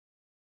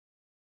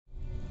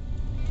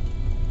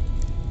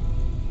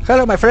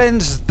Hello my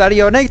friends,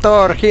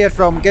 Darionator here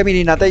from Gaming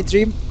in a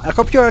Daydream. I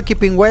hope you are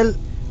keeping well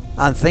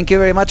and thank you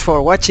very much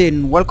for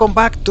watching. Welcome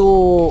back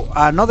to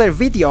another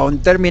video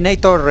on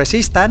Terminator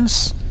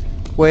Resistance,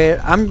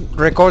 where I'm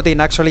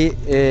recording actually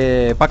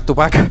back to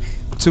back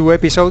 2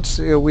 episodes.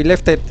 We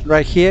left it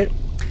right here,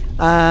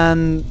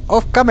 and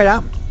off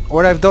camera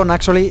what I've done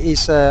actually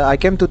is I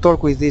came to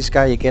talk with this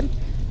guy again,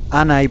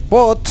 and I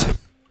bought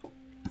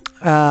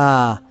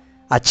a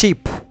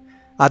chip,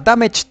 a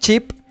damaged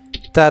chip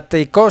that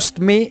it cost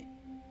me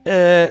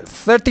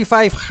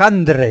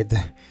 3,500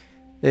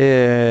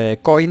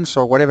 coins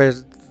or whatever,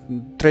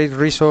 trade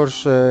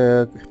resource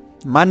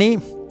money,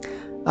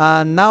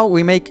 and now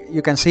we make,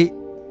 you can see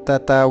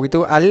that we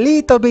do a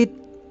little bit,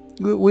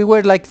 we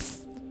were like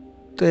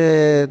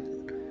I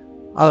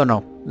don't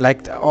know,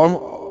 like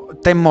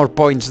 10 more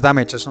points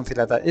damage or something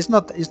like that. It's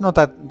not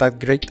that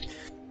great,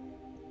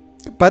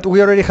 but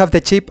we already have the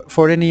chip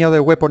for any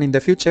other weapon in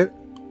the future.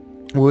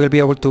 We will be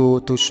able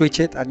to switch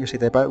it and use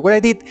it. But what I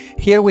did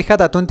here, we had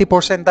a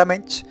 20%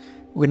 damage.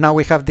 Now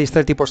we have this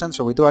 30%,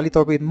 so we do a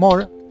little bit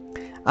more.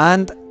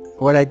 And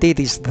what I did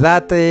is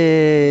that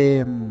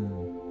that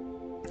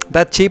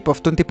chip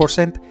of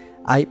 20%,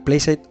 I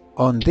place it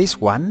on this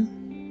one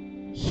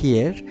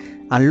here,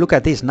 and look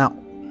at this now.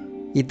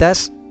 It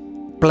does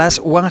plus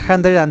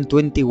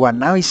 121.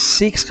 Now it's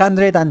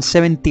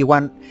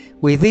 671.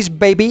 With this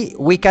baby,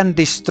 we can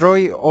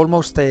destroy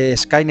almost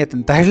Skynet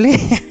entirely.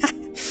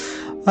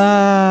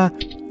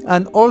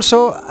 And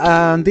also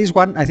this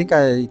one, I think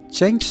I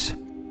changed.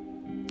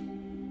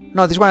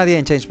 No, this one I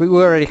didn't change. We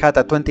already had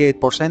a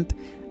 28%,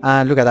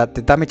 and look at that.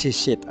 The damage is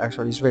shit.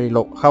 Actually, it's very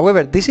low.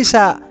 However, this is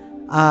a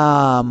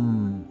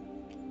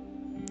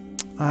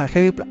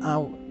heavy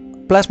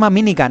plasma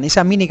minigun. It's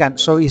a minigun,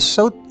 so it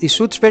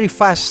shoots very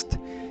fast.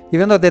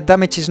 Even though the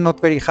damage is not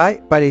very high,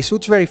 but it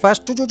shoots very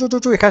fast.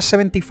 It has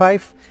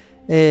 75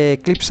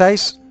 clip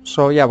size.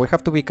 So yeah, we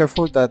have to be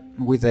careful that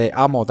with the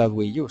ammo that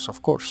we use,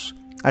 of course.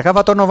 I have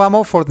a ton of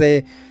ammo for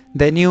the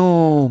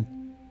new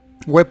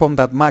weapon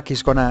that Mac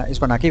is gonna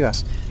give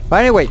us.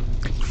 But anyway,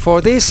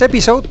 for this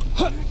episode,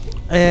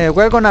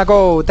 we're gonna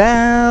go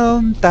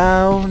down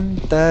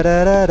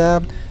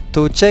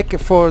to check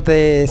for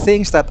the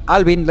things that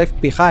Alvin left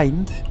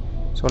behind.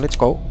 So let's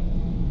go.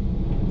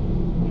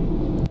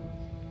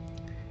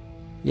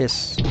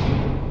 Yes.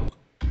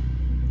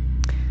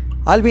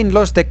 Alvin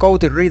lost the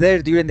code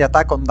reader during the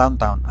attack on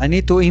downtown. I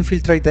need to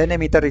infiltrate the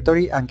enemy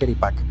territory and get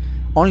it back.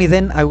 Only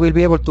then I will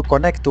be able to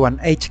connect to an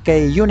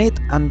HK unit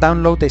and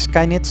download the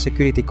Skynet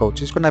security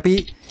codes. It's gonna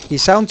be, it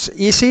sounds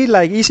easy,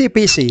 like easy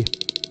peasy.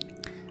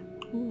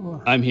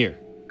 I'm here.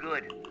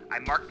 Good. I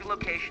marked the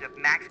location of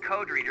Mac's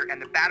code reader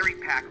and the battery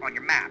pack on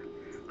your map.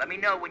 Let me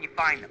know when you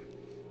find them.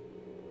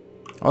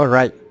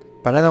 Alright,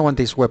 but I don't want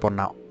this weapon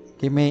now.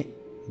 Give me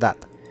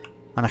that.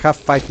 And I have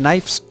 5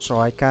 knives, so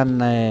I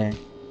can...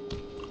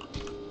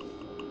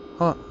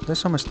 Oh, there's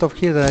some stuff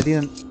here that I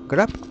didn't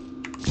grab.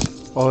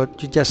 Or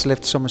you just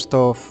left some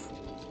stuff.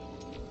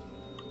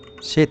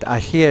 Shit, I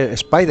hear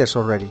spiders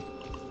already.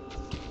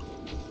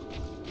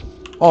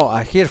 Oh,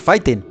 I hear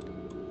fighting.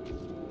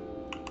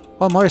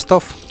 Oh, more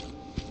stuff.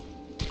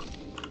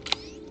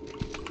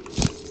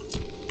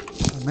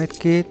 A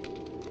medkit.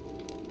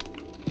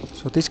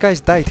 So these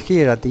guys died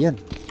here at the end.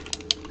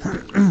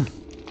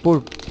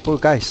 poor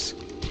guys.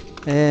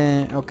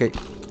 Okay,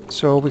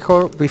 so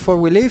before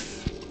we leave,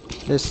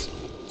 let's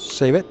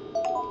save it.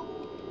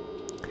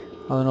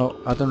 I don't know,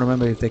 I don't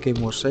remember if the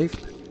game was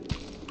saved,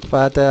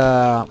 but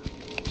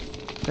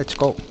let's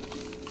go.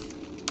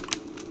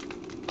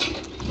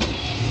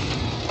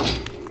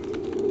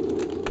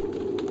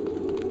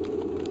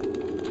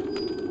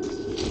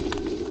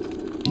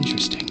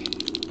 Interesting.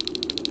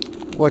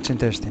 What's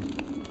interesting?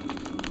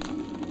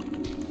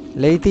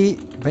 Lady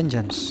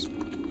Vengeance.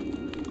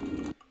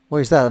 What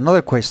is that?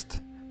 Another quest.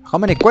 How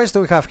many quests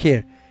do we have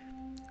here?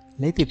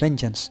 Lady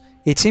Vengeance.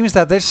 It seems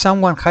that there's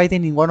someone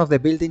hiding in one of the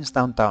buildings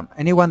downtown.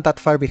 Anyone that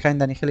far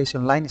behind the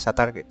annihilation line is a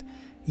target.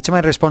 It's my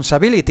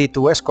responsibility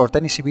to escort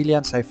any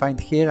civilians I find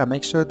here and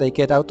make sure they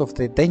get out of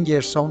the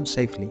danger zone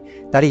safely.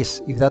 That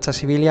is, if that's a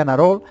civilian at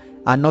all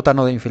and not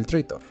another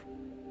infiltrator.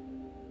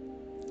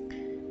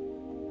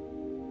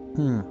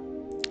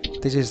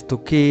 This is to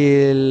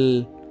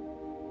kill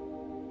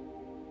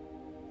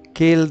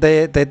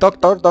the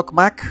doctor, Doc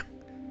Mac,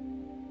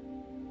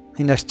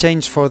 in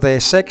exchange for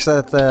the sex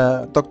that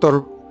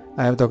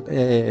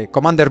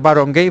Commander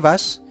Baron gave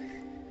us.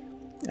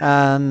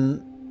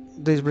 And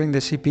this brings the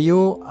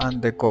CPU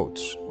and the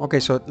codes.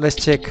 Okay, so let's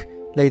check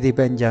Lady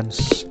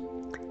Vengeance.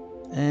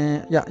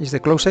 Yeah, it's the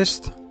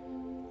closest.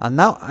 And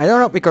now, I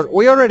don't know, because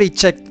we already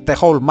checked the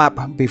whole map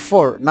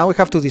before. Now we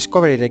have to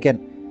discover it again.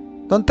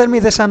 Don't tell me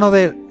there's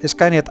another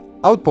Skynet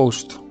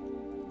outpost.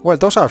 Well,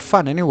 those are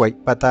fun anyway,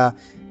 but the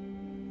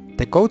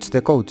codes.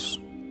 There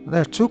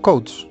are 2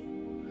 codes.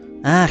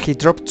 Ah, he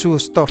dropped 2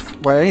 stuff.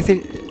 Well,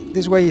 anything...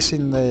 This way is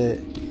in the...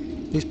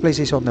 This place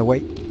is on the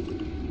way.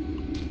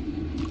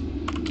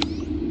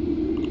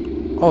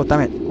 Oh,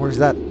 damn it. What is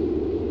that?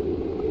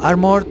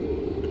 Armored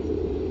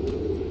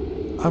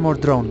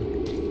drone.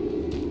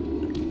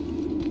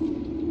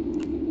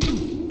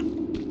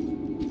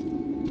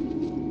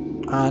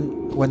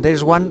 And when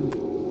there's one,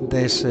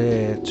 there's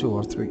 2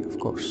 or 3, of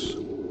course.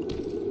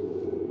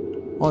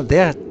 Oh, they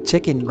are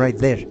checking right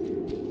there.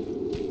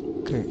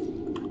 Okay.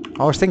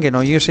 I was thinking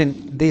of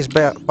using this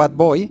bad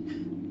boy,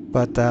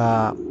 but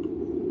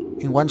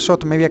in one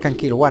shot maybe I can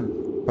kill one.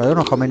 But I don't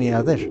know how many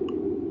are there.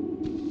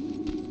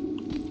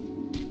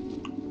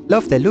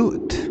 Love the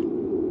loot.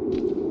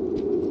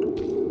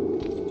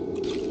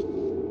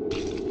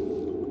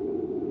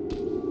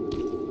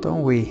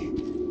 Don't we?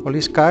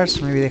 Police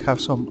cars, maybe they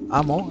have some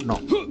ammo. No.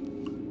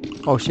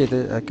 Oh shit,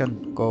 I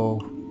can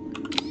go.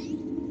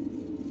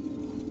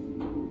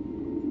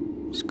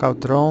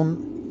 Scout drone.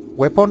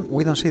 Weapon?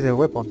 We don't see the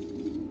weapon.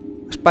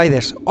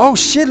 Spiders. Oh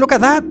shit, look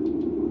at that!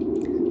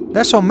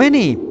 There's so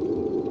many!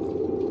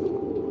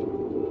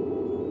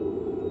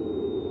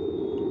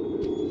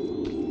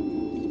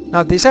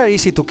 Now these are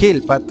easy to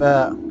kill, but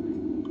they're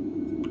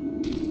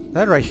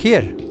right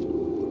here.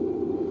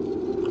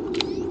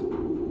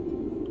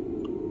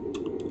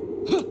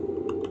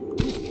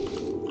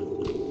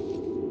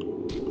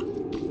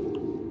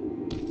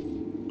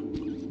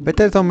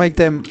 Better don't make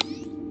them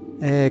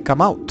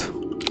come out.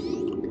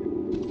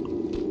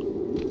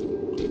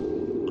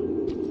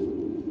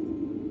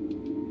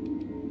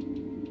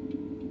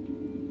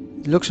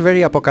 It looks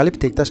very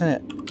apocalyptic, doesn't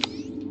it?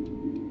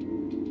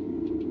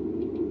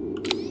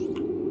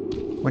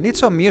 We need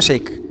some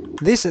music.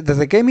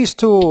 The game is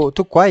too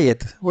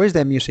quiet. Where's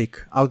the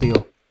music?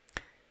 Audio.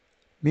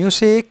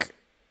 Music.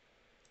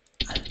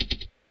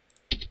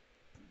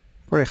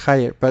 Very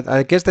higher, but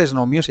I guess there's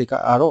no music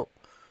at all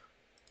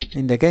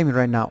in the game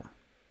right now.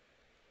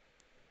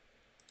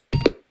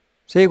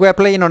 See, we are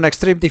playing on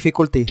extreme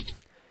difficulty.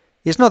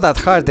 It's not that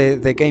hard,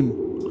 the game,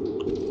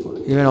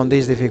 even on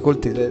this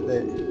difficulty.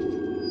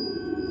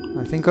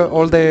 I think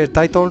all the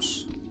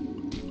titles,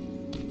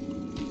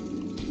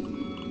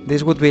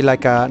 this would be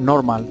like a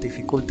normal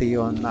difficulty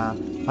on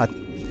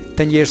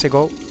 10 years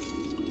ago.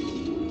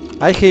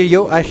 I hear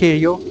you, I hear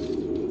you.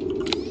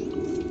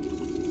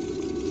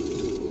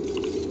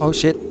 Oh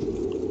shit.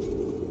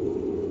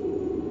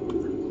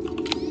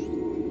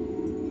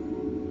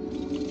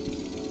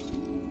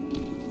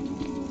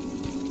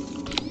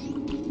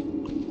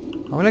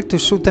 I would like to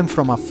shoot them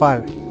from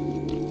afar.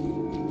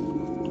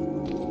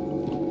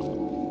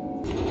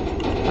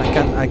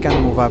 I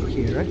can move up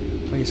here, right?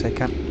 Oh yes, I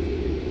can.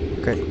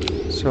 Okay,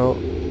 so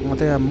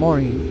what are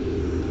mooring?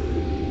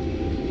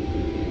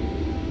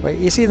 Wait,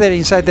 is he there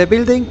inside the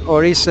building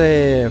or is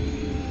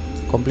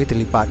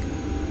completely packed?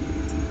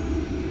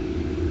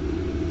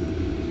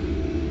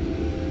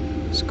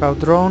 Scout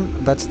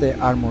drone, that's the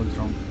armor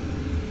drone.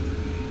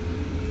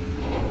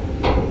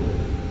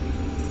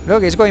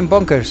 Look, it's going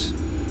bonkers.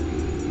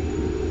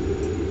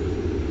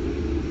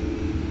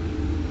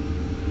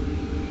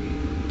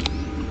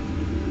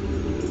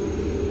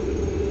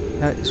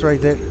 It's right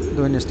there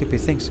doing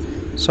stupid things.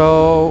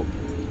 So,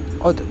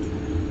 oh,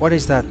 what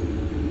is that?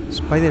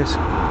 Spiders.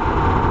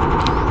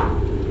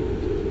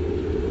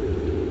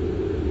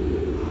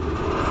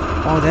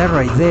 Oh, they're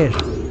right there.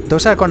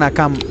 Those are gonna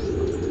come.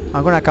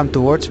 Are gonna come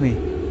towards me.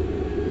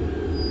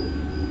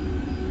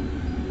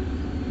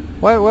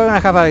 Well, we're gonna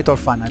have a little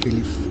fun, I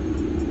believe.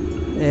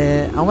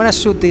 I'm gonna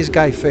shoot this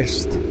guy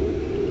first.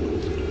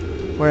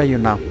 Where are you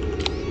now?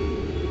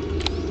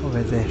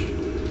 Over there.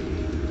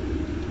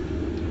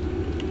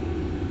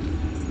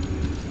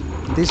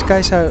 These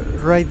guys are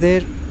right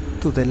there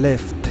to the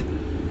left.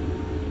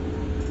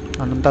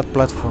 And on that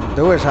platform.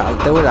 There were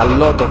a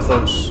lot of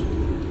those.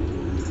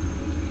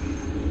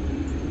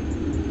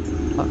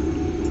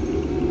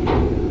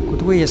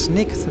 Could we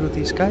sneak through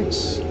these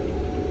guys? I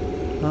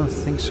don't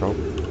think so.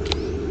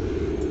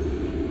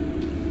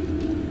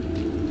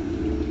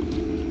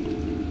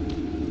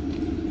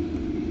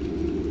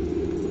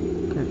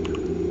 Okay.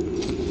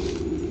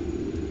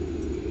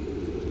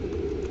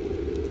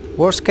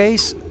 Worst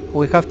case,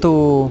 we have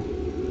to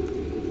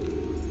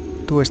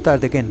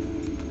start again.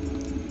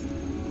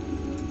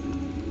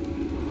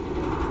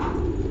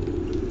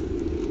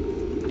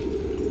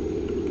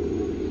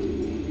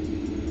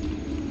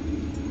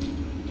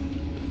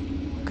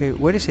 Okay,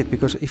 where is it?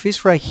 Because if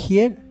it's right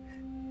here,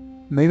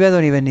 maybe I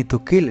don't even need to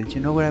kill it, you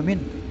know what I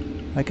mean?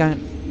 I can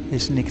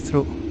sneak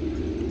through.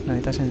 No,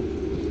 it doesn't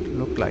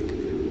look like.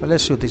 But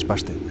let's shoot this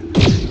bastard.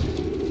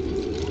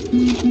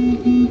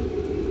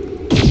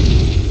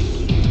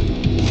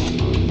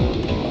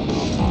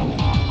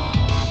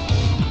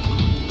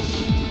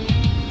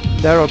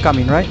 They're all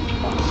coming, right?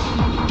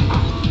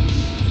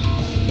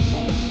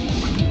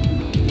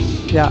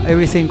 Yeah,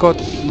 everything got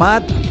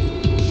mad.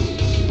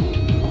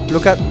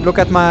 Look at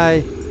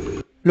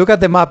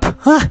the map.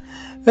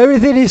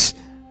 Everything is.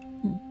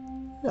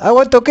 I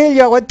want to kill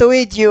you. I want to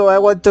eat you. I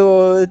want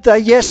to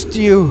digest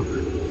you.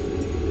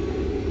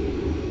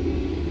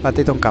 But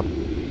they don't come.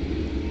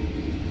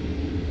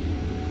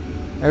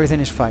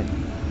 Everything is fine.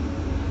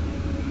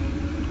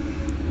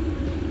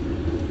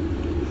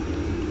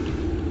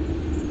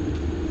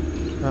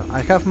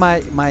 I have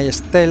my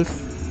stealth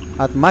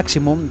at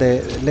maximum,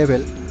 the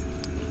level.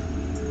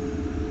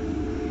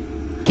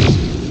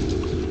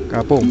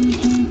 Kaboom.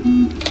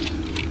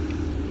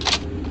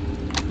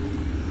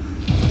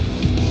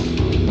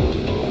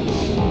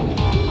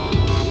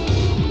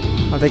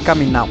 they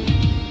coming now?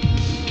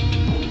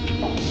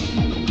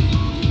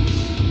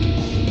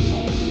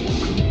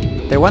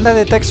 The one that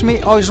detects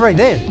me, oh, it's right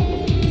there.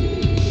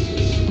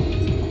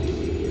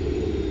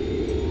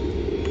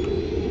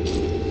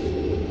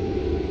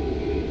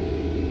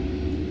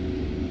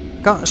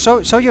 Come,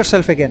 show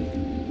yourself again.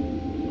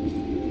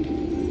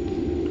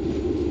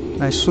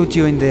 I shoot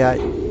you in the eye.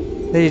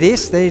 There it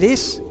is, there it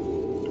is.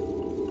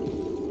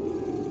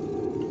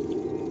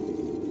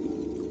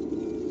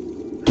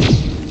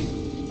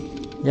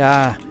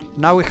 Yeah,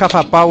 now we have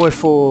a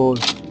powerful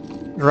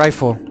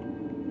rifle.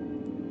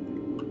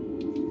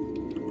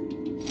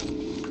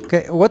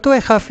 Okay, what do I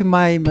have in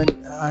my...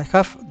 I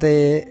have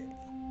the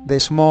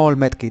small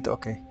medkit,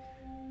 okay.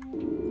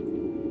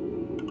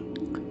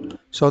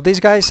 So these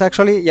guys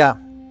actually, yeah.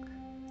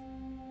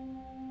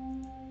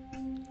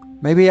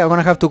 Maybe I'm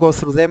gonna have to go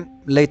through them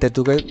later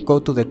to go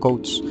to the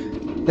codes.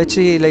 Let's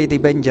see Lady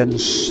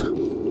Vengeance.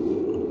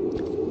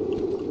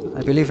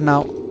 I believe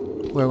now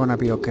we're gonna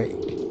be okay.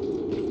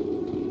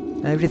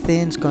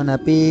 Everything's gonna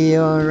be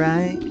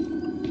alright.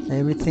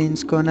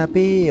 Everything's gonna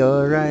be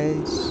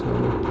alright. So,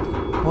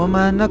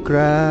 woman, no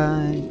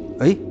cry.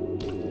 Hey?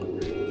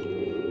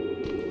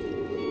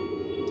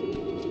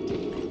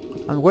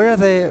 And where are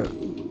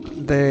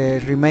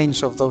the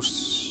remains of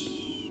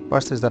those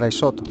bastards that I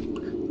shot?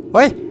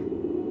 Wait!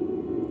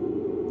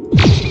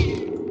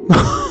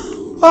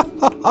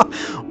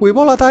 We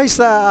volatilized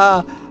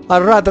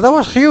a rat. That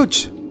was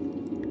huge.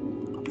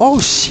 Oh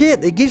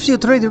shit! It gives you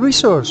trade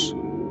resource.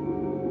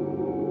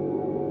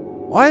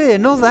 Why did I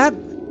know that?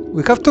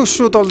 We have to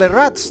shoot all the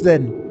rats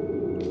then.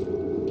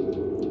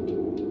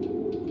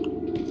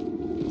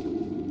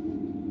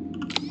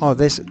 Oh,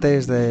 there's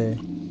the...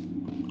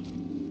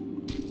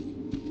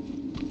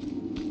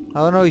 I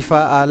don't know if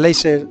a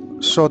laser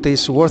shot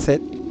is worth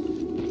it.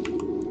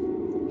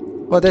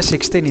 Oh, there's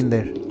 16 in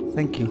there.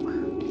 Thank you.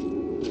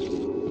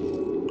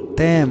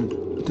 Damn.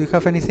 Do you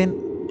have anything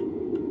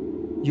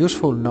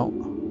useful? No.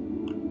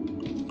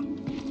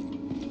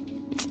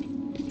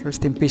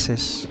 Rest in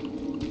pieces.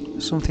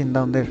 There's something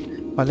down there.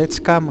 But let's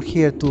come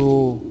here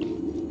to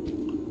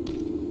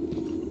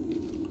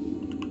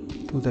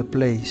the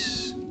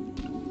place.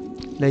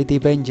 Lady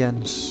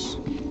Vengeance.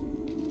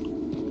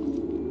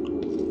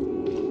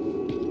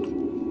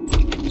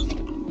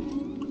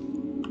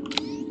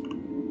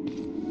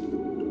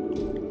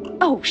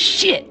 Oh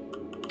shit!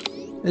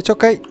 It's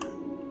okay.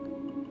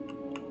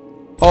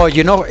 Oh,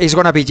 you know, it's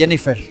gonna be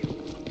Jennifer.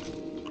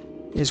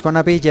 It's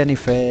gonna be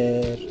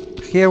Jennifer.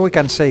 Here we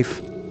can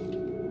save.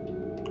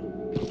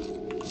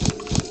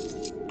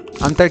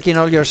 I'm taking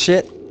all your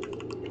shit.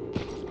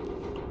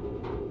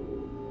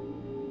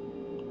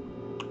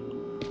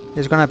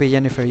 It's gonna be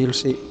Jennifer, you'll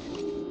see.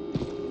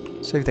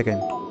 Save the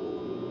game.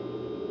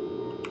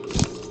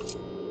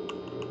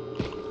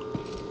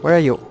 Where are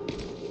you?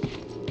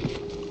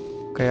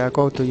 Okay, I'll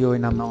go to you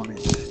in a moment.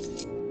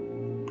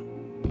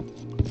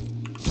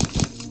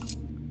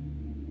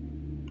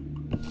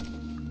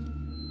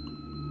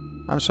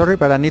 I'm sorry,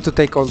 but I need to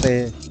take all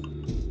the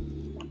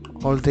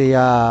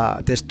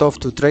stuff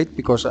to trade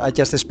because I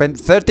just spent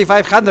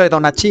 3,500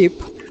 on a chip.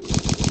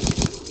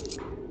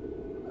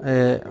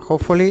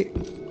 Hopefully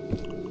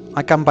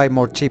I can buy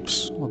more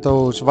chips.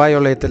 Those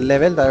violet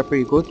level that are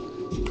pretty good.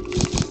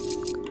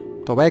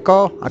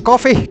 Tobacco, a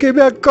coffee, give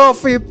me a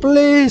coffee,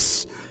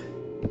 please.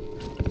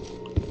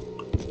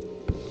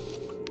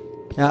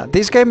 Yeah,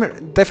 this game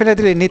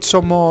definitely needs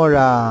some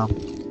more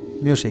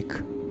music.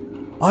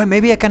 Oh,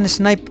 maybe I can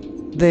snipe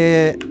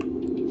the...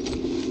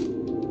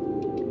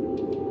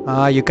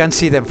 you can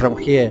see them from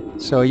here,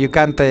 so you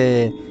can't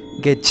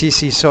get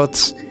cheesy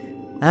shots.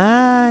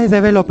 Ah,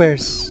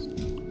 developers.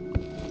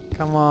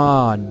 Come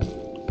on.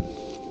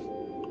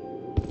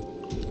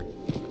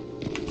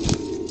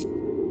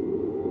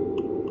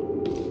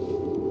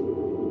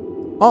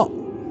 Oh.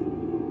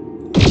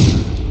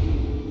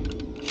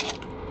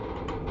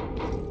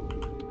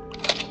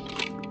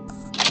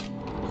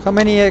 How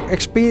many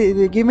XP did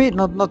you give me?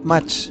 Not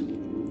much.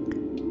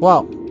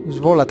 Wow, it's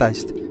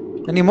volatilized.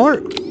 Any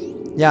more?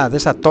 Yeah,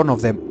 there's a ton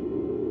of them.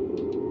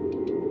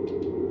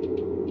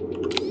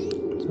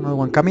 There's another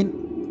one coming.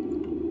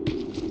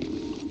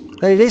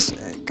 There it is.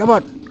 Come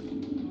on.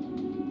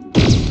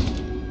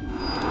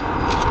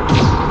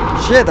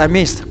 Shit, I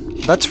missed.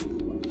 That's...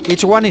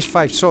 Each one is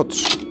 5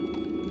 shots.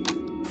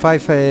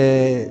 5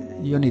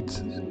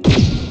 units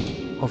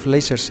of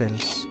laser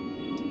cells.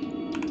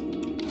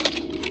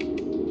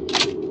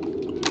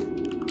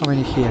 How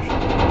many here?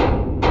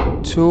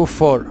 2,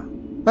 4.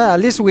 Well, at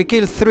least we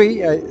killed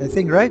 3, I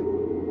think, right?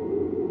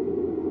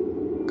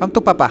 Come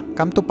to Papa.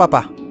 Come to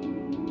Papa.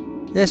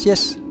 Yes,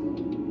 yes.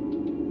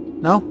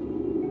 No?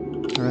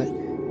 Alright.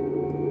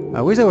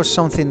 I wish there was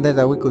something there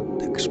that we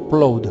could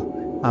explode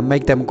and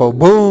make them go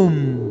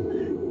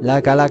boom!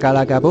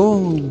 Laka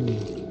boom!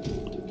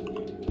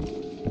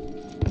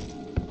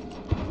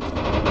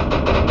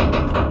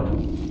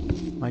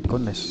 My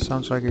goodness,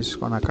 sounds like it's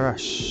gonna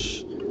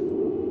crash.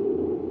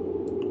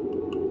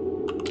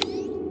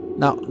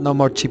 No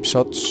more cheap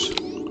shots.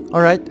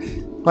 Alright,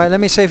 Well, let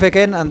me save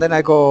again and then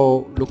I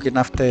go looking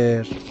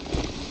after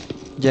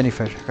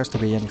Jennifer. Has to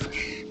be Jennifer.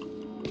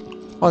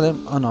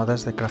 Oh no,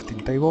 that's the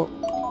crafting table.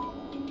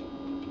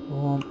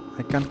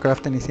 I can't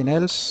craft anything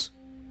else.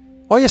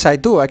 Oh yes, I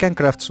do. I can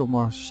craft some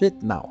more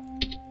shit now.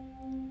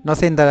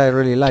 Nothing that I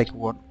really like.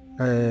 What?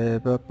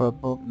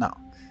 No.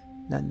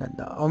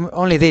 No.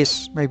 Only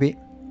this, maybe.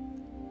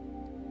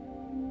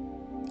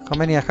 How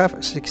many I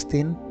have?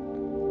 16.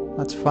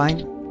 That's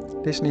fine.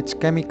 This needs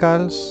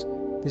chemicals.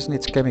 This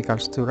needs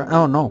chemicals too.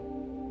 Oh no.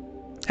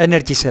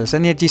 Energy cells.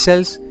 Energy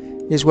cells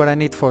is what I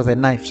need for the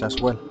knives as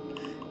well.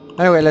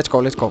 Anyway, let's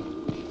go.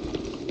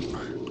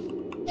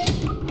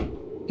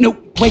 No,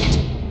 wait!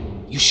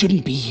 You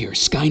shouldn't be here.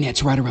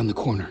 Skynet's right around the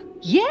corner.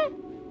 Yeah?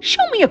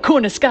 Show me a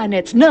corner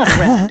Skynet's not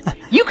around.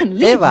 You can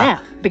leave Eva.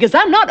 now, because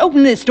I'm not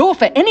opening this door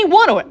for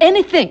anyone or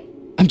anything.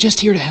 I'm just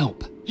here to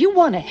help. You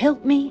want to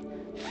help me?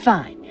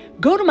 Fine.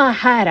 Go to my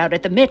hideout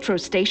at the metro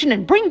station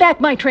and bring back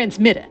my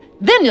transmitter.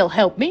 Then you'll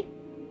help me.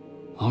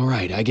 All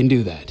right, I can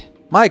do that.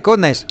 My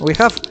goodness, we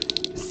have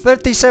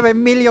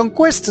 37 million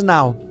quests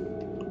now.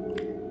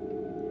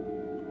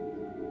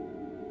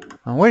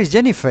 And where is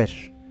Jennifer?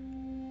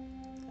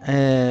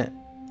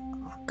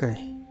 Okay.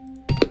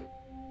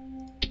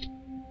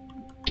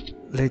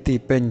 Lady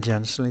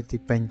Vengeance.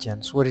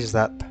 Where is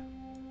that?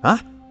 Huh?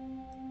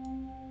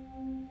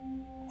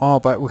 Oh,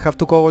 but we have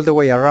to go all the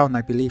way around,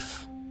 I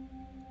believe.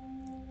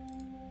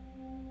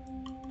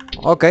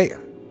 Okay.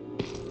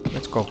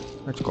 Let's go.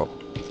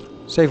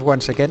 Save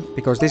once again,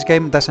 because this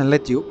game doesn't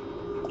let you.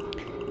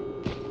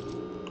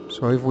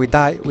 So if we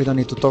die, we don't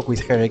need to talk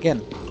with her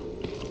again.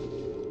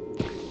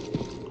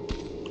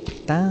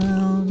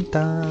 Down.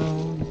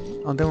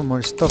 Oh, there was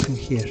more stuff in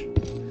here.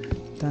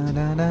 Down.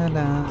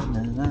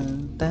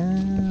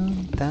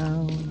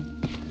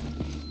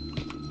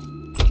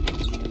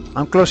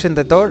 I'm closing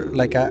the door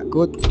like a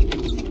good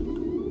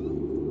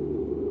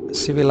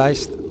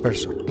civilized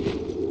person.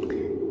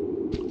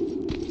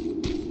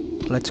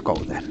 Let's go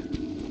then.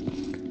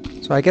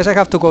 So I guess I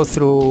have to go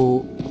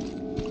through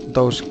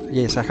those.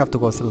 Yes, I have to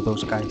go through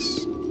those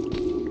guys.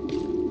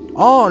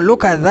 Oh,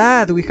 look at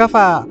that! We have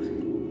a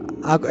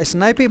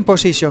sniping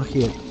position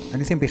here.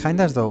 Anything behind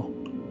us though?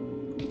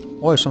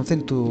 Oh,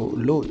 something to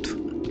loot.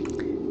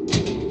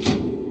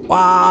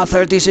 Wow,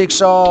 36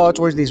 shots!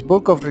 Where's this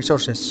bulk of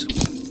resources?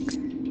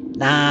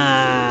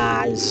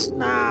 Nice.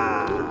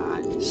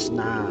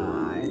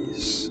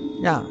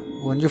 Yeah,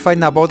 when you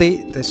find a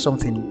body, there's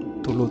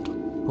something to loot.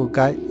 Good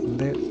guy in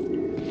there.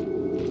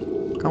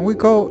 Can we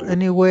go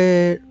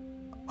anywhere?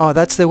 Oh,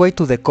 that's the way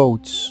to the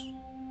codes.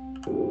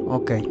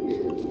 Okay.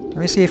 Let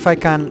me see if I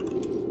can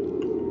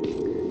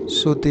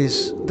shoot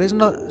this. There's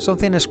not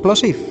something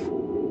explosive.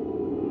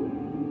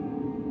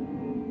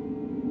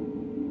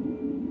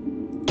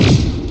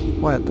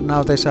 Well,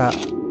 now there's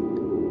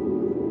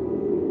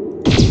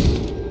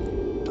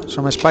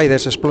some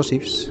spiders,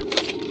 explosives.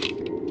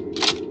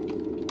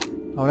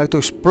 I would like to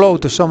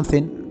explode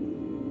something.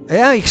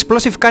 Yeah,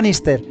 explosive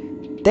canister.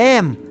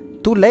 Damn,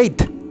 too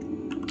late.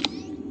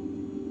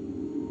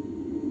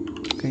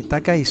 Okay,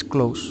 that guy is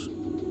close.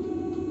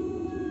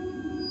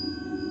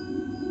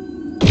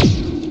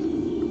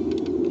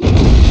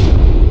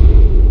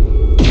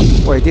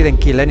 Well, it didn't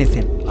kill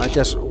anything. I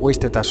just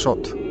wasted a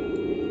shot.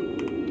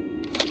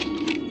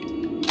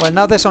 Well,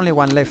 now there's only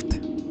one left.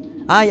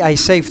 I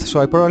saved, so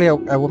I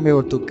won't be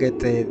able to get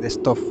the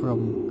stuff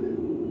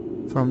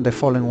from the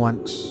fallen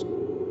ones.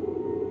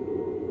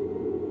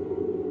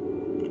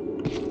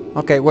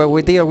 Okay, well,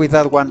 we deal with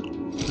that one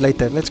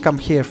later. Let's come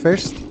here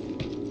first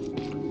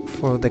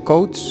for the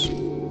codes.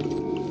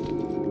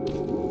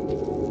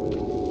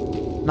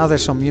 Now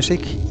there's some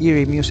music,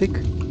 eerie music.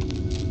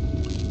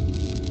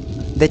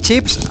 The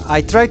chips,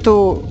 I tried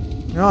to,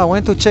 I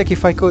wanted to check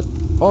if I could,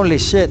 holy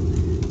shit,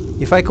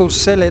 if I could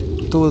sell it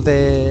to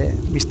the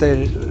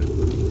Mr.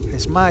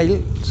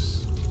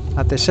 Smiles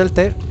at the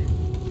shelter.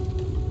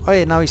 Oh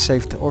yeah, now it's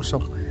saved,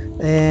 awesome.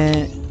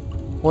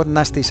 What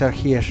nasties are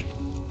here?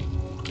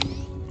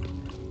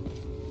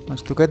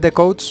 Once to get the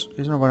codes,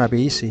 it's not gonna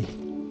be easy.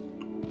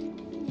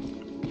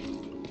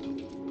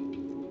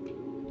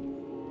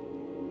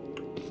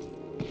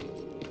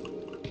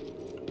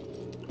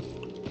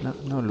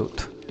 No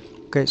loot.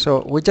 Okay,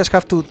 so we just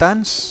have to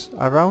dance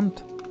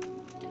around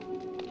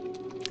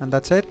and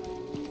that's it.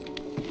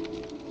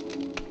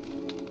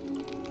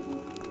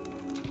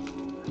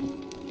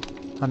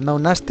 And no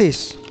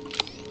nasties.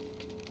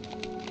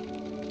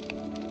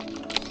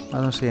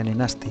 I don't see any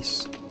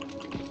nasties.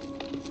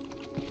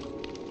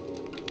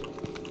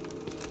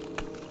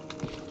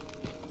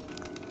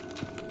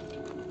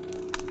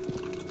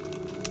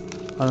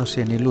 I don't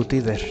see any loot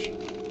either.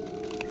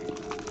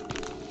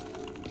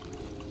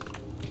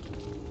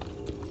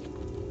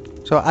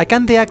 So I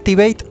can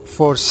deactivate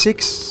for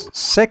 6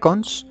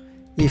 seconds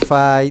if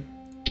I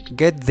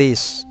get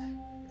this.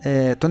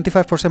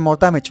 25% more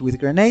damage with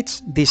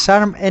grenades.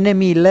 Disarm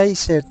enemy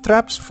laser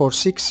traps for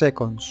 6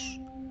 seconds.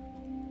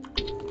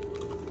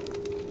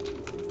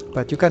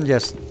 But you can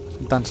just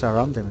dance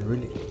around them,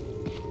 really.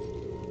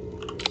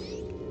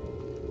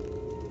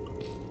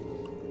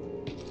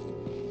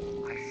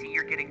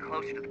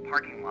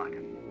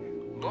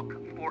 Look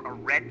for a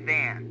red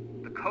van.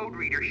 The code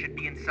reader should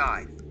be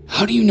inside.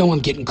 How do you know I'm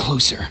getting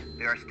closer?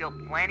 There are still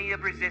plenty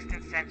of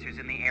resistance sensors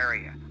in the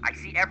area. I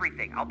see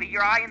everything. I'll be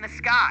your eye in the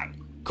sky.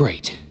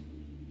 Great.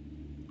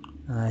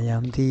 I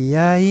am the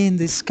eye in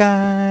the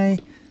sky,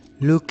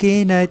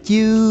 looking at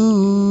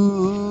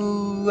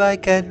you. I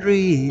can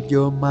read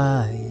your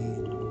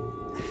mind.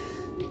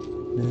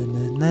 Na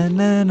na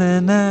na na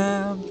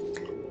na.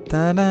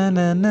 Ta na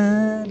na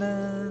na na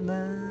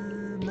na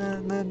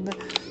na na.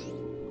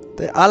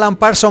 The Alan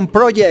Parsons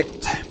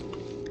Project.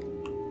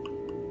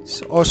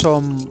 It's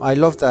awesome. I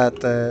love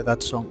that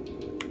song.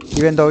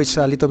 Even though it's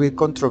a little bit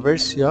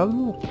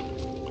controversial,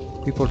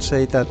 people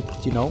say that,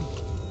 you know.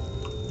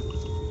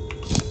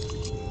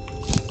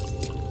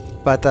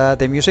 But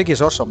the music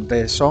is awesome.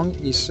 The song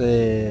is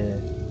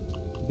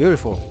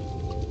beautiful.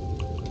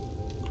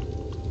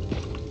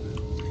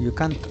 You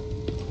can't.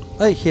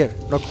 Hey, here,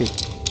 lockpick.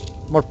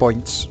 More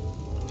points.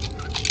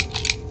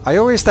 I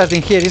always start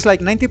in here. It's like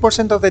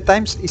 90% of the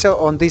times it's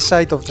on this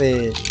side of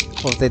the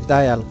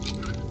dial.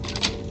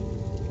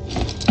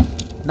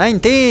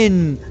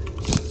 19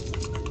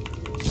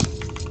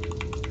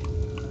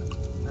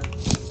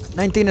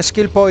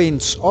 skill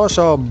points.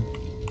 Awesome.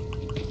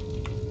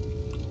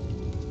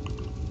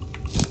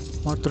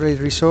 More trade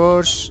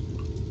resource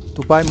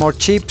to buy more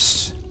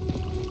chips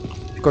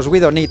because we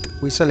don't need.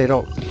 We sell it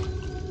all.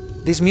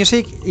 This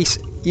music is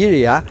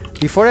eerie.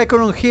 Before I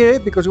couldn't hear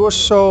it because it was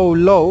so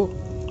low.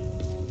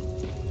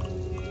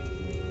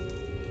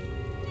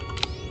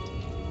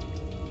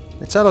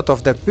 It's a lot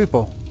of dead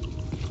people.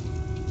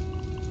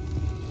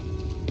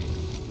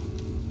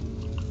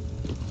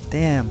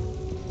 Damn.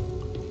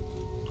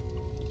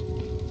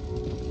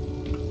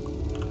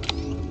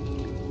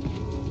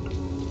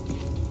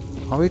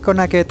 Are we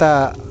gonna get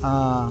a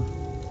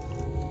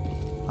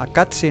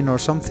cutscene or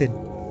something?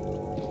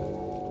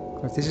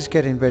 Because this is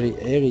getting very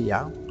airy,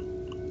 yeah?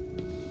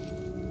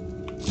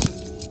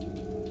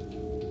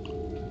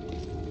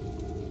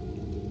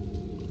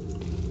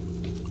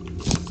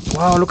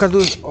 Wow, look at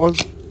those all.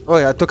 Oh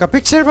yeah, I took a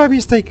picture by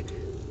mistake.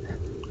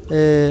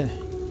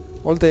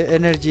 All the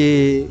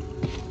energy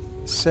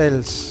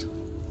cells.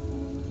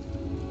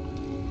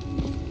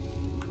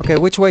 Okay,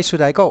 which way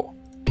should I go?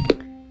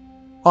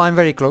 Oh, I'm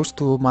very close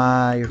to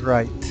my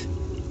right.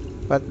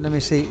 But let me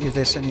see if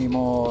there's any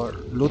more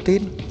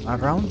looting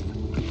around.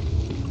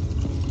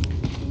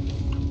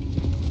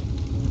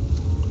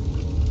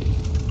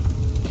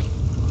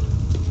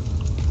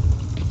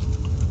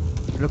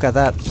 Look at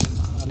that.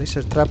 A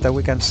laser trap that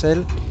we can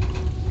sell.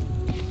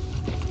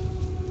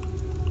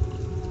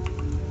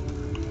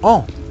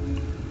 Oh!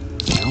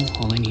 Now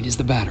all I need is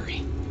the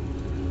battery.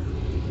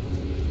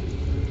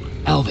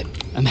 Alvin,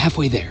 I'm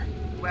halfway there.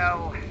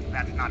 Well,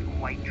 that's not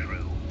quite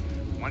true.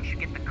 Once you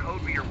get the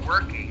code reader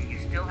working, you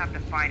still have to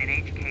find an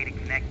HK to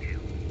connect to.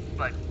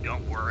 But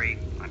don't worry,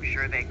 I'm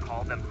sure they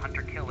call them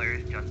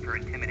hunter-killers just for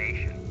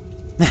intimidation.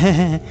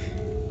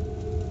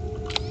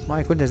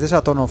 My goodness, there's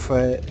a ton of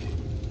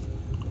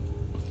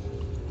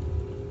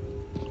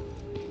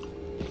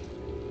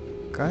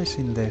guys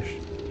in there.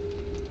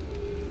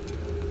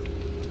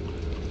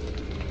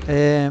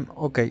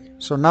 Okay,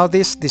 so now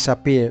this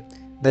disappeared.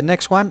 The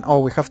next one, oh,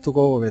 we have to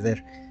go over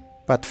there.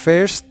 But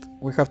first,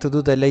 we have to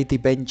do the Lady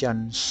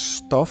Vengeance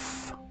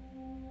stuff.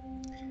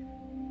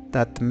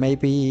 That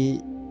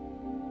maybe...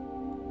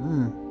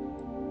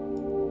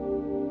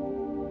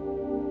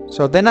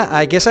 So then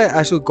I guess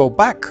I should go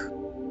back.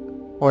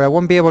 Or I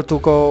won't be able to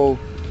go...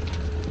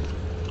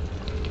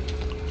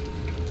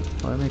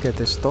 Oh, let me get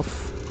the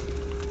stuff.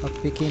 Not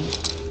picking.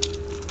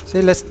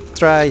 See, let's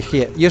try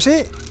here. You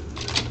see?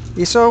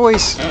 It's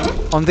always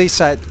on this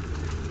side.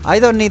 I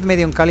don't need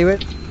medium caliber.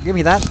 Give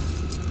me that.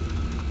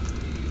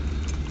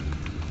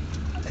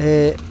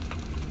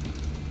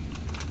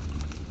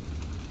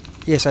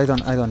 Yes, I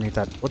don't need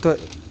that. What do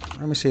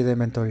let me see the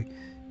inventory.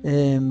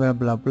 Blah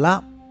blah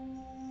blah.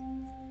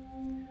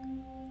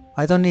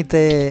 I don't need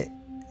the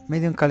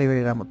medium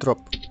caliber ammo. Drop.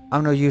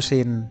 I'm not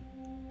using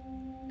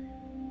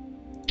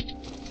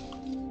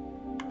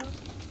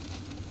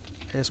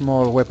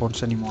small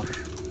weapons anymore.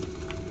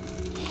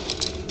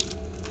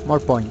 More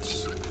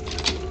points.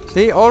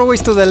 See,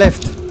 always to the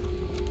left.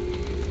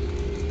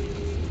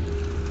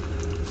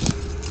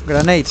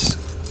 Grenades.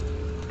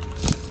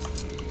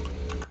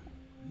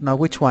 Now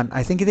which one?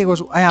 I think it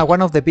was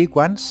one of the big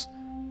ones.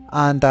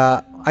 And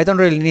I don't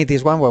really need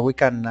this one, where we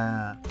can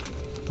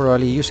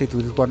probably use it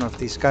with one of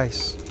these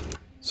guys.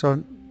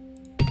 So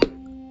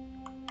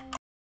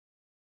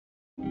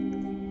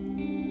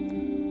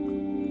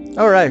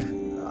alright.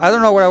 I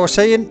don't know what I was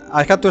saying.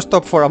 I had to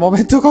stop for a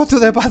moment to go to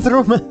the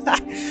bathroom.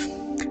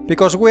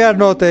 Because we are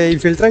not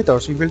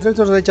infiltrators.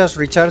 Infiltrators, they just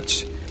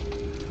recharge.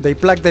 They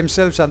plug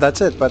themselves and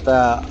that's it. But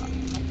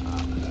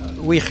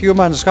we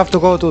humans have to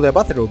go to the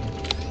bathroom.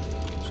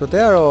 So they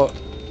are all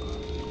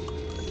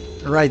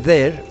right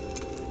there.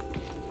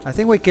 I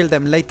think we kill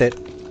them later.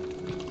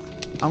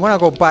 I'm gonna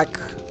go back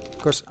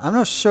because I'm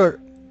not sure.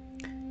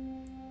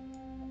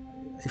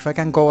 if I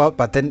can go out,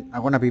 but then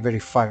I'm gonna be very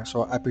far,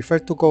 so I prefer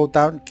to go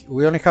down.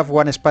 We only have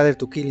one spider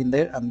to kill in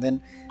there, and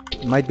then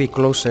it might be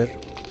closer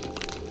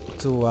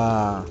to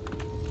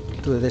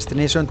the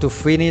destination to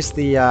finish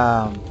the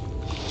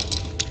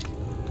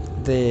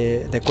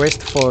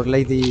quest for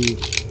Lady.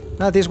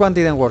 No, this one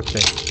didn't work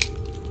there.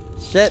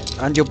 Shit!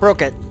 And you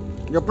broke it.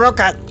 You broke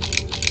it.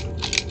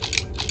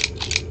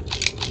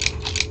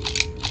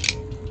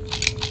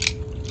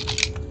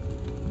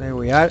 There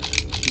we are.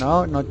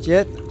 No, not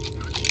yet.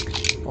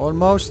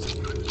 Almost.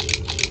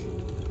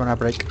 It's gonna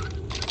break.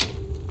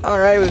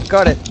 Alright, we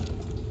got it.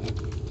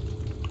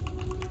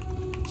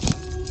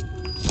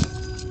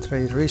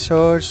 Trade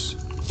resource.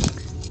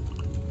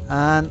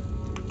 And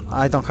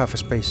I don't have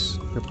space.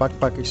 The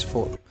backpack is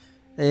full.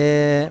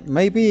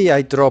 Maybe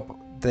I drop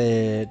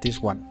this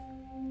one.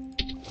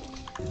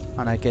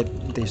 And I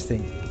get this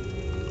thing.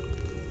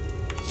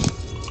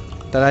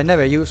 That I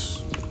never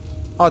use.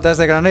 Oh, that's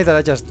the grenade that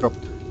I just dropped.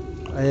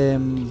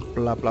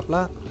 Blah blah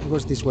blah. It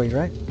goes this way,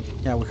 right?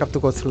 Yeah, we have to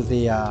go through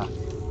the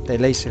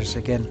lasers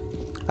again.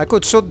 I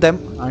could shoot them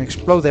and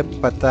explode them,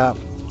 but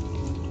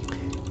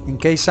in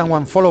case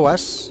someone follow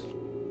us,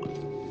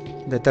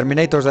 the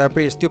Terminators are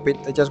pretty stupid.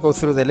 They just go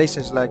through the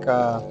lasers like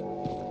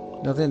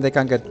nothing. They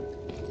can get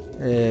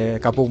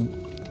kaboom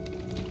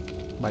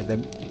by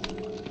them.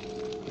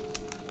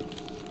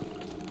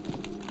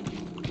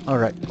 All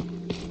right,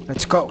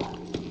 let's go.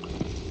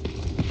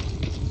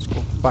 Let's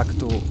go back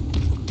to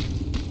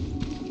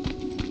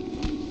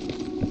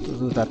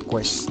do that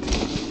quest.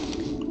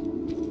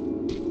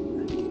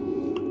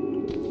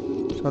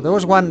 So there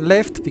was one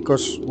left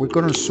because we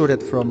couldn't shoot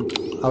it from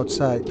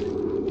outside.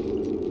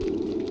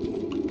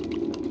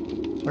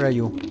 Where are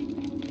you?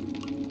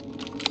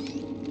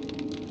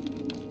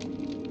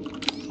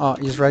 Oh,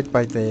 he's right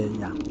by the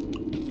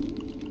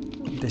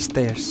the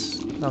stairs.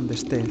 Down the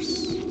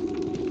stairs.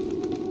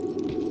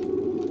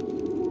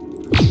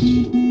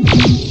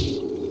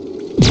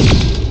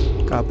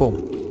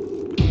 Kaboom.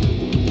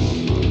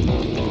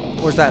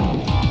 What's that?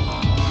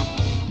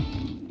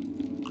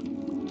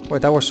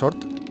 Wait, that was short.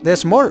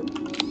 There's more!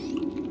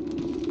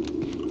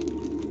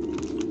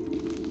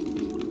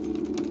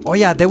 Oh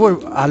yeah, there were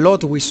a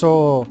lot we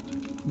saw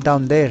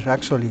down there,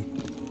 actually.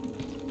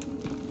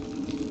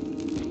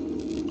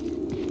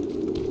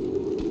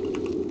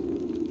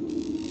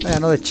 Hey,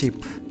 another chip.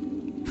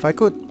 If I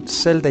could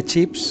sell the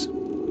chips...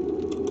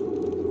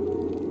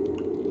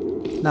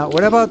 Now,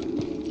 what about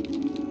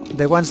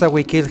the ones that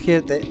we killed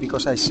here?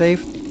 Because I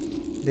saved,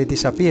 they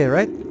disappear,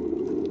 right?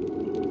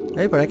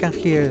 Hey, but I can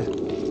hear...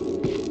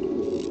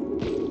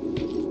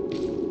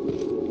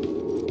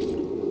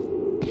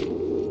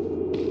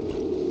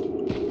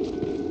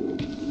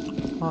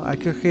 Oh, I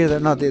could hear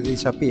them. No, they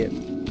disappeared.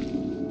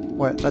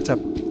 Well, that's a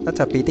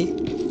pity.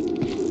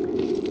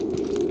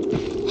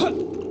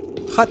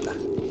 Hot.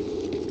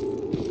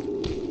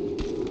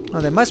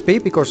 No, there must be,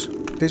 because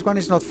this one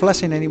is not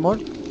flashing anymore.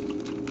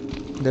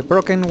 The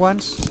broken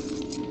ones,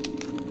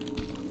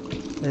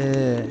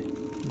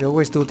 they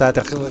always do that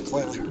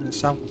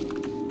sound.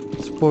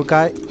 This poor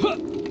guy.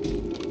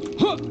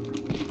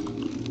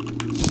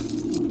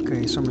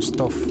 Okay, some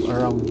stuff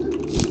around.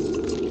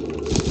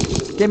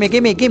 Gimme,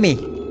 gimme, gimme!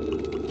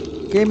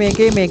 Gimme,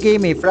 gimme,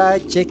 gimme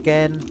fried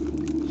chicken!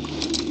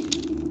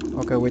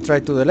 Okay, we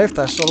tried to the left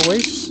as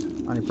always,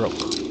 and it broke.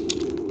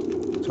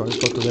 So let's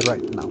go to the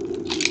right now.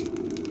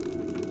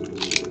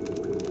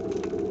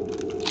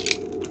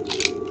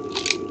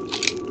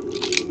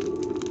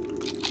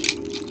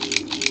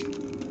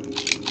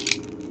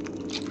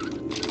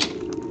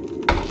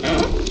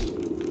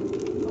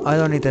 I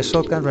don't need a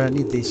shotgun, but I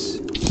need this.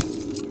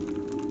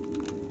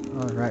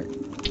 Alright.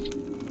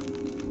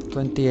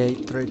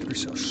 28 trade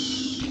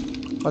resource.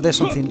 Oh, there's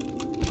something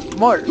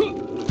more!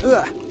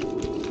 Ugh.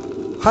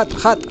 Hot,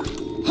 hot!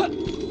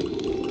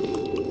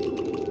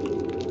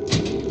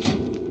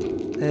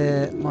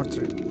 More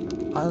trade.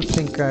 I don't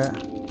think...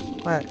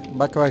 my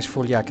backpack is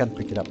full, yeah, I can't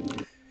pick it up.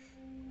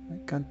 I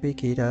can't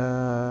pick it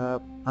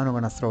up. I'm not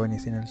gonna throw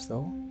anything else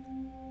though.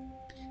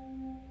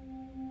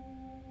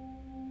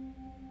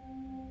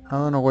 I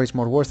don't know what is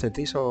more worth it,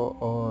 this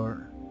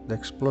or the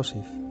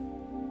explosive.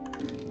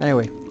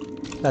 Anyway,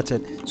 that's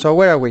it. So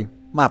where are we?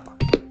 Map.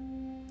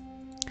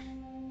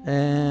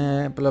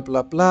 Blah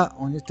blah blah.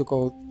 We need to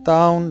go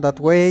down that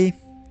way.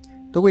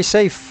 Do we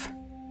save?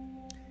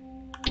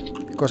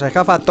 Because I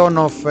have a ton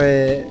of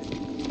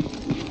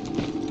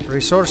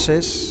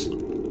resources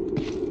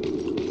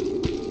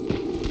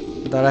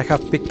that I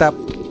have picked up,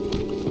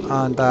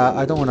 and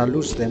I don't want to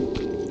lose them.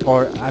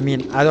 Or I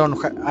mean, I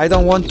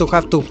don't want to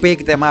have to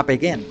pick them up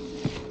again.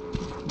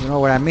 You know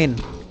what I mean?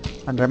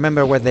 And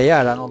remember where they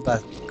are and all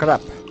that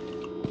crap.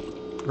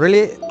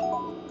 Really,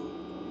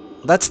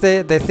 that's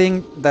the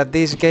thing that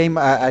this game,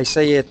 I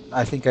say it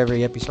I think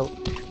every episode,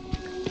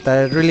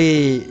 that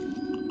really,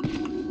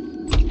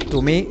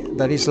 to me,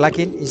 that is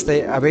lacking is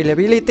the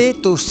availability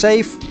to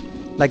save.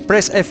 Like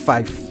press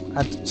F5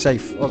 and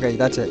save. Okay,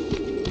 that's it.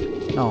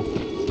 No.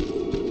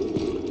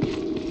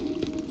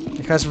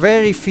 It has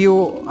very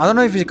few. I don't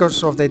know if it's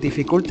because of the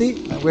difficulty.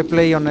 We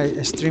play on a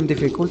extreme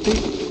difficulty,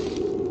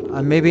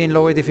 and maybe in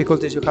lower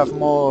difficulties you have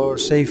more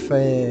safe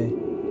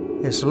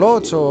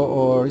slots,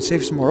 or it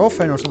saves more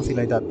often, or something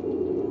like that.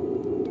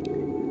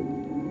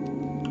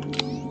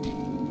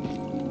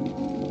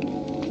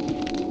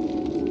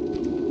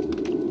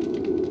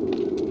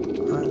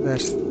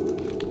 There's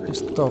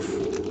stuff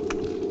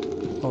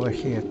over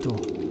here too.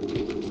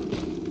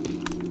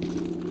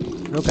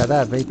 Look at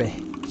that,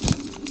 baby.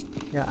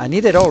 Yeah, I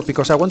need it all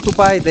because I want to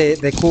buy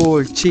the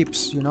cool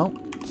chips, you know.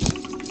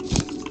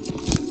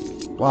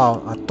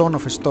 Wow, a ton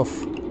of stuff.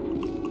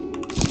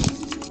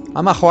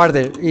 I'm a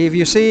hoarder. If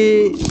you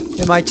see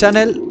in my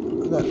channel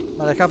that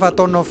I have a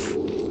ton of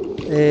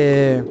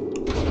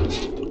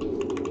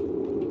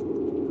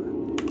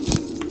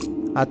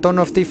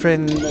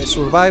different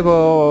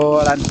survival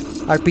and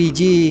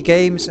RPG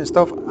games and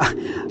stuff,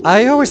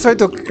 I always try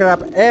to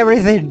grab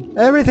everything,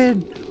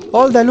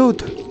 all the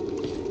loot.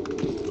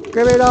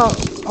 Give it all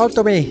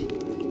to me.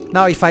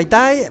 Now, if I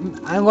die,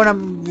 I'm gonna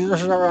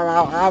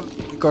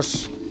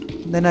because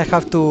then I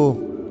have to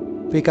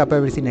pick up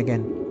everything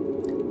again.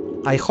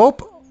 I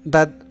hope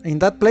that in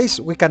that place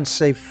we can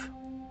save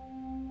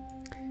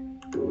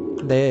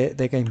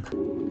the game.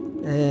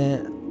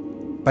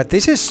 But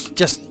this is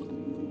just.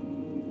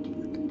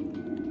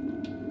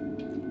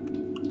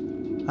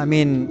 I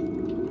mean,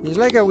 it's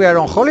like we are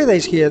on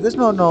holidays here. There's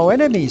no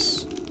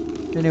enemies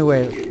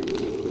anywhere.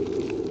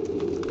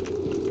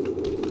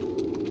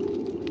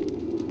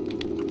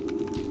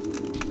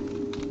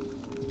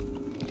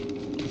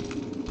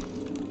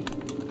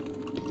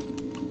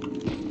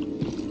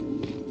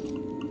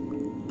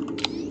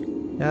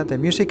 Yeah, the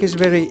music is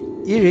very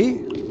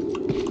eerie.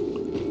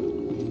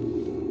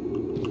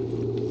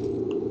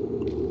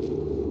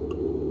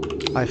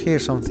 I hear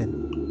something.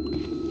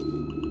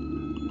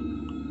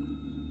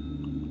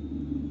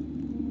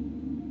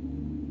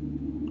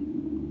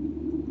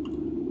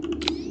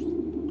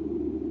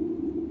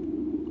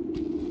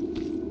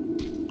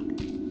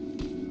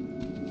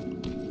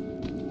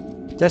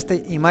 Just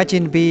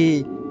imagine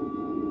this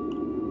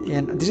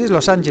is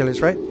Los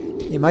Angeles, right?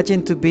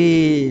 Imagine to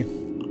be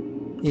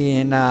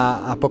in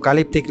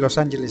apocalyptic Los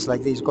Angeles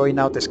like this, going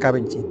out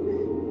scavenging.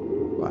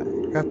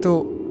 You have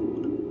to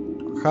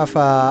have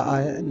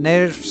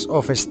nerves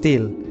of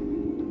steel.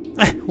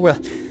 Well,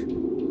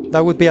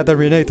 that would be a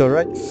Terminator,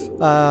 right?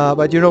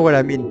 But you know what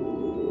I mean.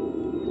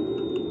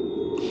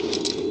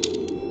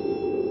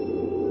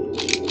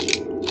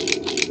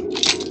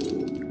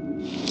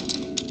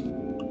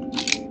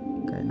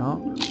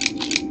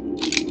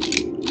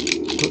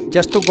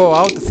 Just to go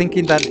out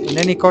thinking that in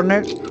any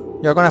corner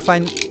you're gonna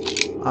find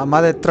a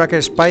mother trucker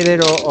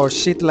spider or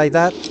shit like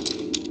that,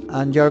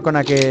 and you're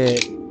gonna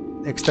get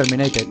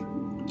exterminated.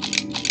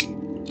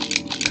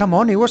 Come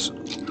on, it was.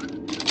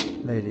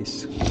 There it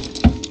is.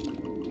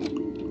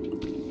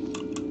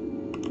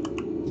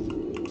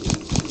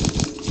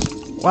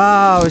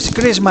 Wow, it's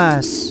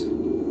Christmas.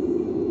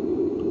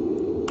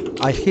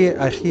 I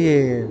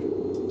hear.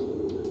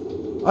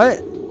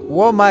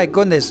 Oh my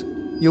goodness.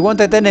 You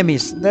wanted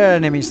enemies. There are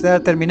enemies. There are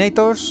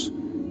Terminators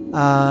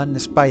and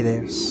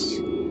spiders.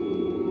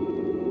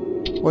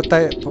 What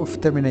type of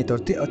Terminator?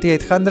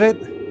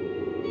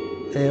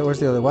 T800? Where's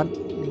the other one?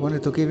 I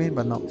wanted to give it,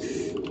 but no.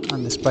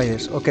 And the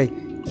spiders. Okay.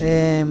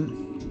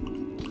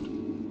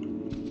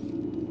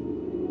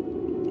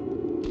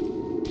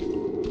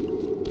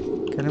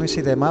 Okay, let me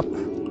see the map.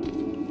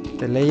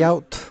 The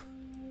layout.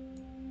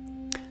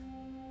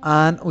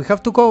 And we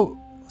have to go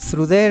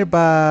through there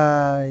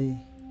by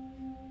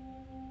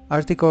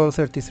Article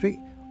 33.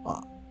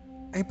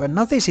 Hey, but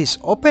now this is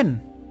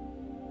open.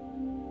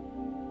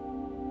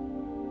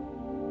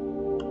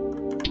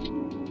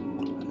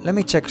 Let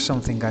me check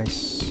something,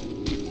 guys.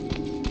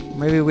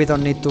 Maybe we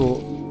don't need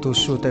to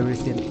shoot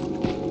everything.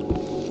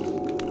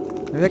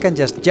 Maybe I can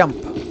just jump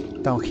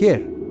down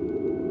here.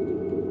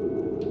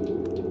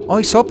 Oh,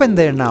 it's open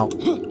there now.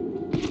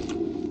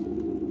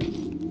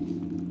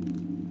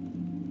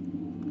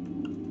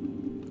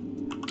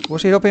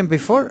 Was it open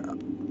before?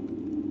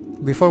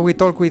 Before we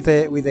talk with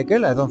the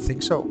girl? I don't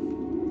think so.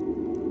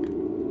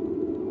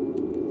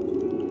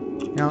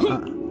 No,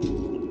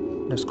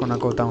 just gonna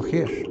go down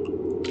here. See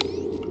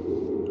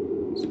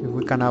if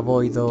we can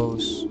avoid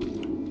those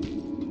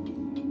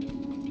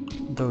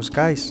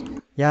guys.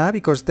 Yeah,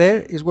 because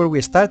there is where we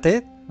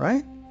started,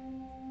 right?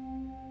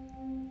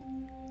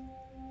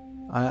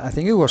 I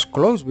think it was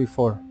closed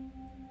before.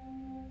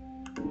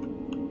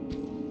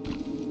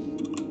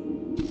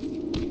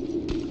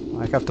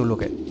 I have to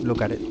look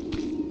at it.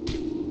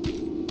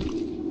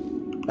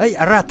 Hey,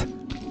 a rat!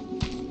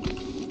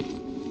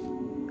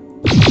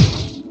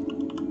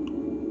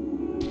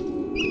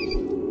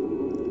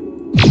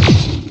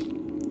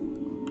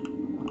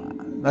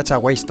 That's a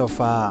waste of.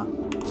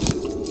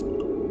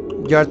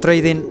 You are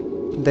trading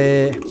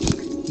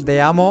the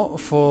ammo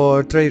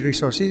for trade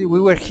resources. We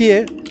were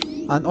here,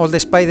 and all the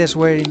spiders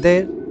were in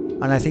there,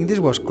 and I think this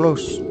was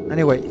close.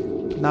 Anyway,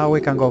 now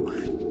we can go.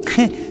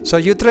 So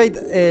you trade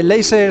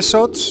laser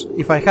shots.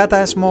 If I had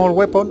a small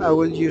weapon, I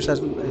will use a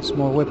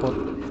small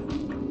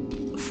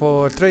weapon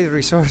for trade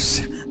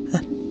resource.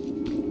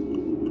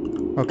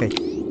 Okay.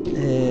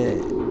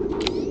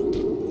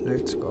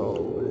 Let's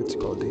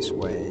go this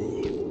way.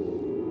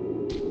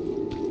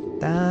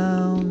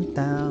 Down,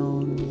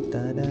 down,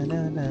 da, da,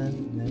 da, da,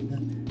 da.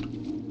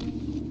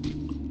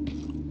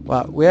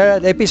 Wow, we are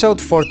at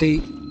episode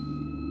 40.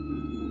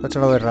 That's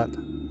another rat.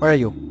 Where are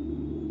you?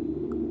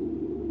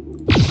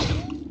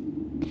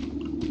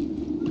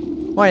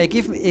 Well, it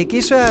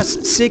gives us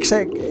 6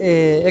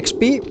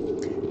 XP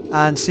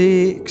and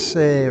 6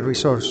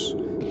 resource.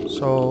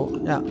 So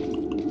yeah,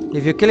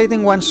 if you kill it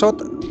in one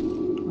shot,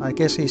 I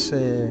guess it's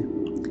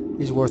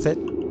worth it.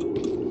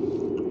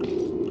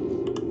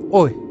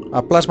 Oh,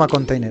 a plasma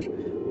container.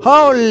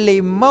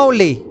 Holy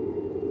moly!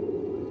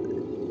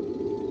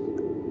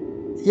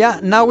 Yeah,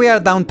 now we are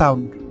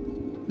downtown.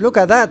 Look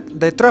at that.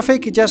 The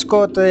traffic just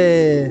got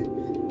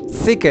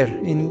thicker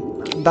in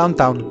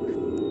downtown.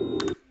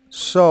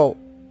 So,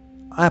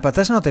 but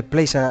that's not the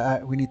place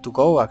we need to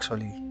go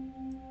actually.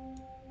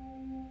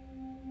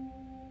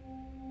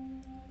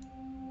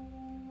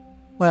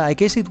 Well, I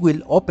guess it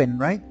will open,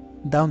 right?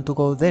 Down to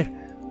go there.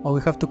 Or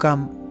we have to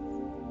come.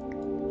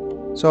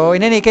 So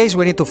in any case,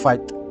 we need to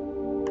fight.